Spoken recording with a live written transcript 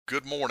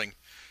good morning.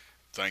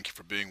 Thank you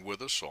for being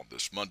with us on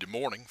this Monday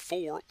morning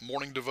for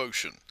Morning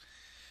Devotion.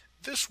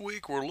 This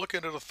week we're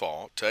looking at a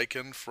thought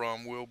taken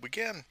from, we'll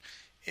begin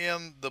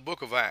in the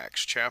book of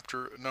Acts,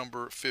 chapter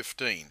number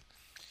 15.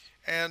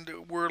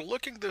 And we're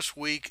looking this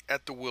week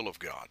at the will of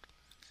God.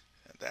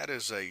 And that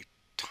is a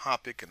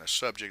topic and a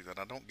subject that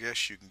I don't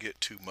guess you can get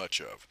too much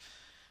of.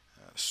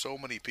 So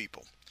many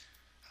people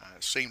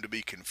seem to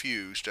be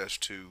confused as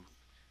to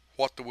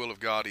what the will of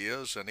God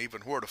is and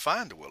even where to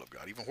find the will of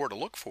God, even where to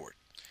look for it.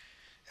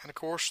 And of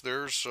course,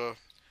 there's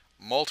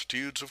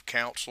multitudes of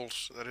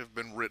counsels that have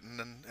been written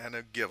and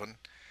have given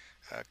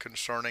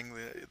concerning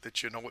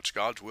that it's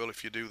God's will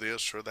if you do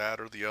this or that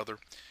or the other.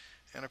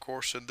 And of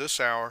course, in this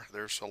hour,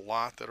 there's a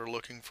lot that are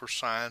looking for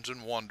signs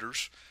and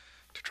wonders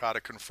to try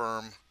to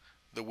confirm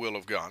the will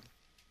of God.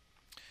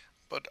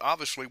 But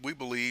obviously, we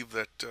believe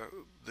that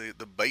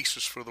the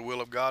basis for the will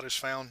of God is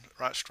found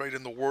right straight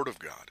in the Word of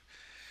God.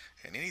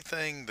 And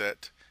anything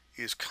that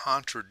is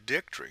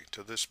contradictory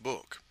to this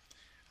book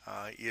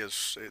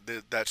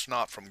that's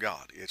not from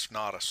God. It's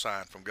not a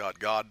sign from God.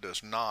 God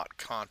does not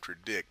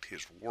contradict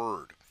His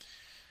Word.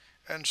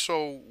 And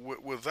so,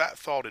 with that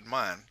thought in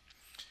mind,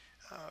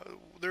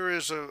 there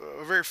is a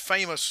very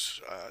famous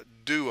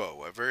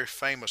duo, a very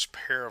famous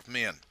pair of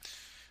men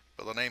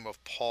by the name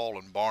of Paul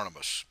and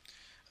Barnabas.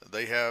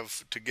 They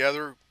have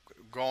together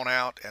gone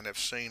out and have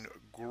seen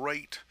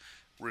great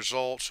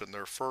results in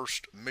their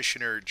first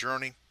missionary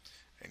journey,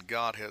 and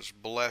God has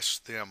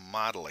blessed them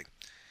mightily.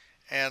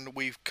 And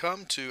we've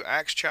come to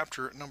Acts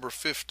chapter number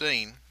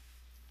 15,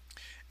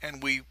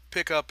 and we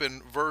pick up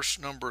in verse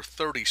number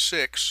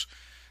 36.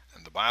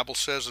 And the Bible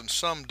says, "And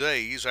some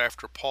days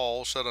after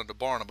Paul said unto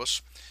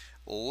Barnabas,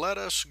 Let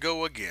us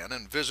go again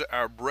and visit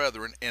our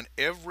brethren in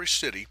every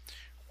city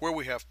where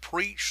we have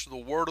preached the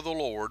word of the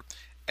Lord,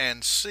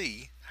 and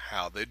see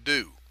how they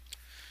do."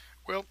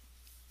 Well,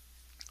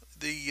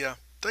 the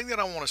thing that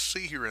I want to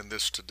see here in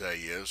this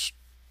today is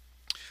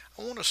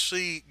I want to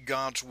see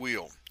God's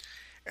will.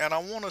 And I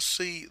want to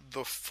see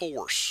the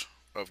force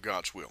of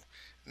God's will.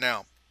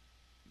 Now,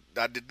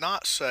 I did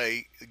not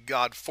say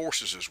God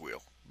forces His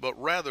will, but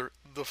rather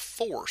the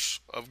force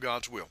of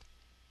God's will.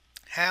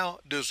 How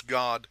does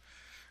God's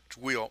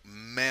will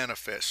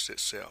manifest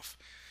itself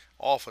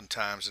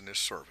oftentimes in this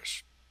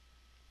service?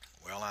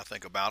 Well, I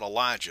think about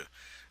Elijah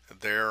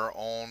there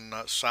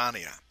on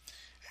Sinai,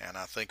 and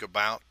I think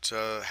about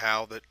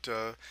how that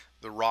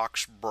the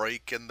rocks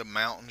break and the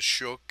mountains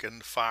shook and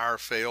the fire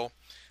fell.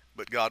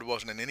 But God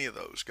wasn't in any of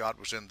those. God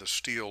was in the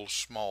still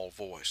small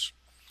voice.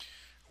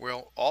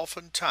 Well,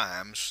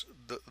 oftentimes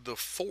the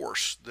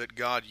force that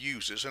God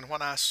uses, and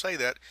when I say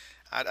that,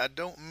 I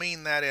don't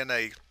mean that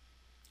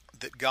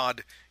that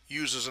God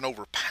uses an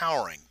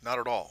overpowering, not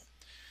at all.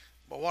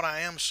 But what I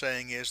am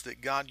saying is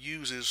that God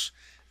uses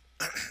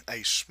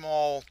a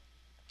small,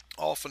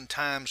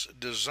 oftentimes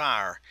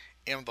desire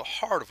in the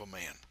heart of a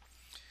man.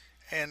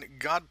 And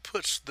God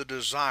puts the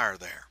desire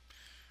there.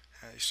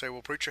 You say,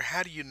 well, preacher,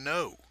 how do you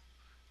know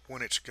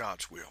when it's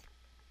God's will?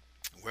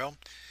 Well,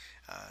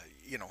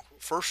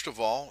 first of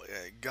all,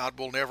 God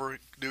will never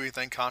do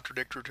anything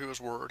contradictory to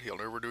His Word. He'll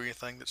never do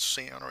anything that's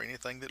sin or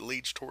anything that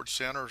leads towards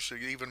sin or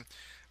even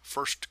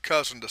first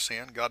cousin to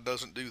sin. God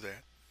doesn't do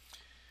that.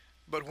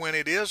 But when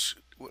it's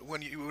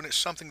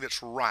something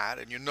that's right,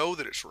 and you know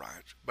that it's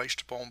right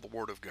based upon the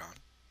Word of God,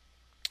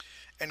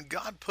 and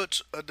God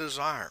puts a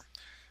desire,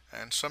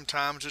 and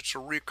sometimes it's a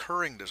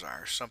recurring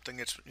desire, something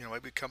that's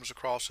maybe comes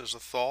across as a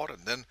thought,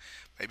 and then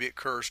maybe it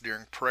occurs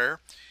during prayer,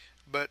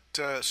 but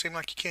it seems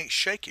like you can't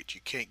shake it,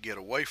 you can't get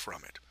away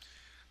from it.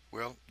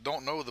 Well,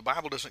 don't know, the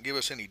Bible doesn't give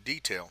us any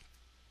detail,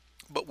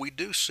 but we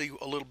do see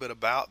a little bit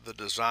about the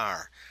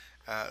desire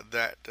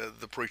that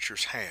the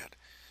preachers had.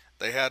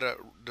 They had a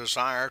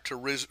desire to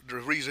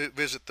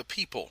visit the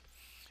people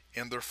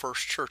in their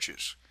first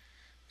churches.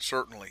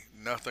 Certainly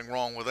nothing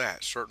wrong with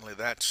that. Certainly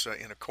that's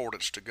in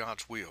accordance to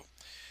God's will.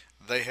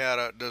 They had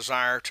a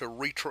desire to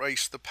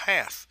retrace the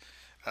path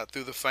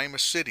through the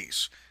famous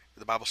cities.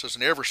 The Bible says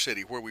in every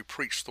city where we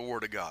preach the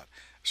Word of God.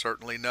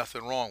 Certainly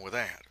nothing wrong with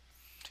that.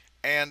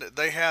 And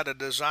they had a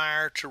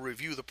desire to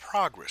review the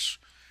progress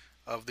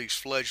of these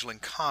fledgling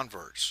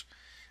converts.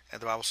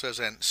 And the Bible says,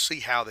 and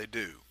see how they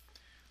do.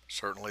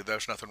 Certainly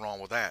there's nothing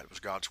wrong with that. It was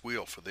God's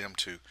will for them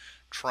to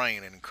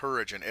train and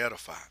encourage and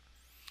edify.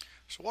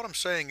 So what I'm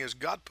saying is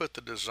God put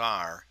the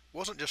desire, it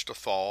wasn't just a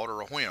thought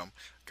or a whim,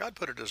 God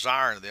put a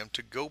desire in them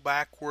to go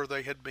back where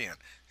they had been,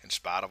 in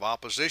spite of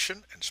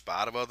opposition, in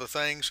spite of other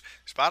things,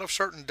 in spite of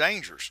certain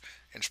dangers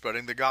in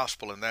spreading the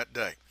gospel in that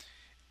day.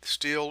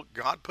 Still,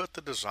 God put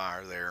the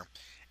desire there,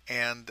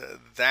 and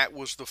that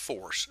was the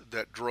force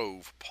that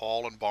drove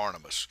Paul and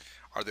Barnabas,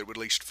 or that would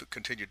at least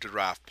continue to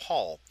drive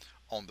Paul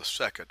on the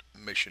second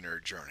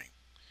missionary journey.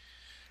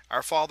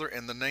 Our Father,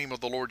 in the name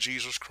of the Lord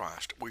Jesus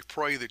Christ, we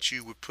pray that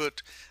you would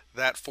put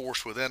that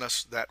force within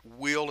us, that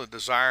will and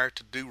desire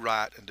to do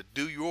right and to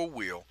do your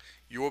will,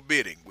 your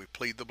bidding. We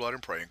plead the blood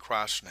and pray in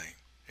Christ's name.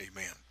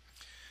 Amen.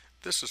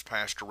 This is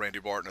Pastor Randy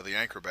Barton of the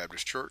Anchor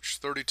Baptist Church,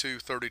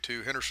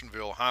 3232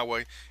 Hendersonville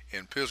Highway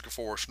in Pisgah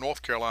Forest,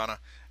 North Carolina.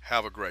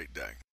 Have a great day.